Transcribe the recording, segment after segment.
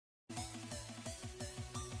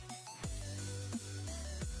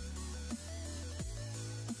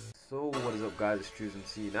So what is up, guys? It's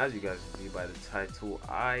Drewsmc, and as you guys can see by the title,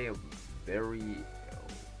 I am very ill.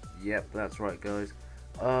 Yep, that's right, guys.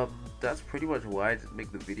 That's pretty much why I didn't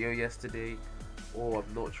make the video yesterday, or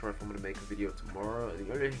I'm not sure if I'm gonna make a video tomorrow.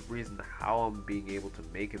 The only reason how I'm being able to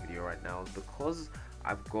make a video right now is because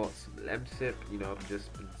I've got some lemsip. You know, I've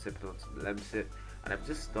just been sipping on some lemsip, and I've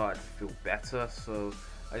just started to feel better. So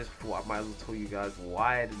I just thought I might as well tell you guys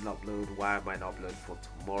why I didn't upload, why I might not upload for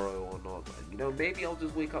tomorrow or not. And, you know, maybe I'll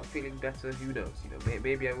just wake up feeling better. Who knows? You know,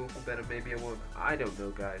 maybe I will feel better, maybe I won't. I don't know,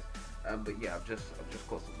 guys. But yeah, I've just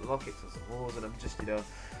got some lockets and some horns, and I'm just, you know,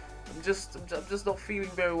 I'm just not feeling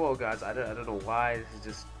very well, guys. I don't know why this is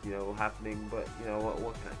just, you know, happening. But you know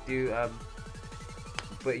what can I do?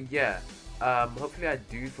 But yeah. Hopefully I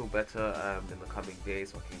do feel better in the coming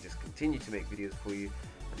days, so I can just continue to make videos for you.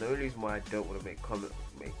 And the only reason why I don't want to make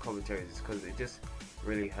commentaries is because it just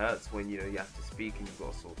really hurts when, you know, you have to speak and you've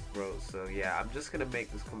got a sore throat. So yeah, I'm just gonna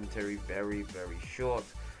make this commentary very short.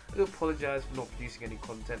 I do apologize for not producing any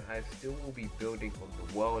content. I still will be building on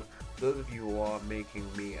the world. Those of you who are making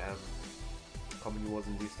me comment wars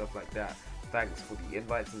and do stuff like that, thanks for the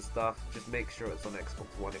invites and stuff. Just make sure it's on Xbox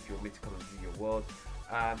One if you want me to come and view your world.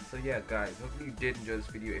 So yeah, guys, hopefully you did enjoy this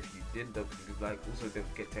video. If you did, don't forget to like. Also, don't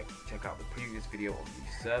forget to check out the previous video on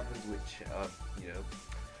the servers, which you know,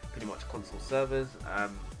 pretty much console servers.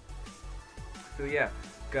 So yeah,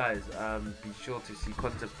 guys, be sure to see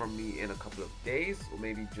content from me in a couple of days, or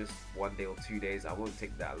maybe just 1 day or 2 days. I won't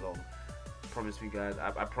take that long. Promise me, guys.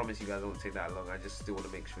 I promise you guys, it won't take that long. I just still want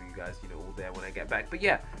to make sure you guys, you know, all there when I get back. But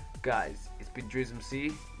yeah, guys, it's been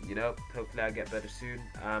Drewsmc. You know, hopefully I get better soon.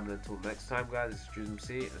 And until next time, guys, it's Drewsmc,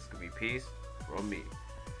 and it's gonna be peace from me.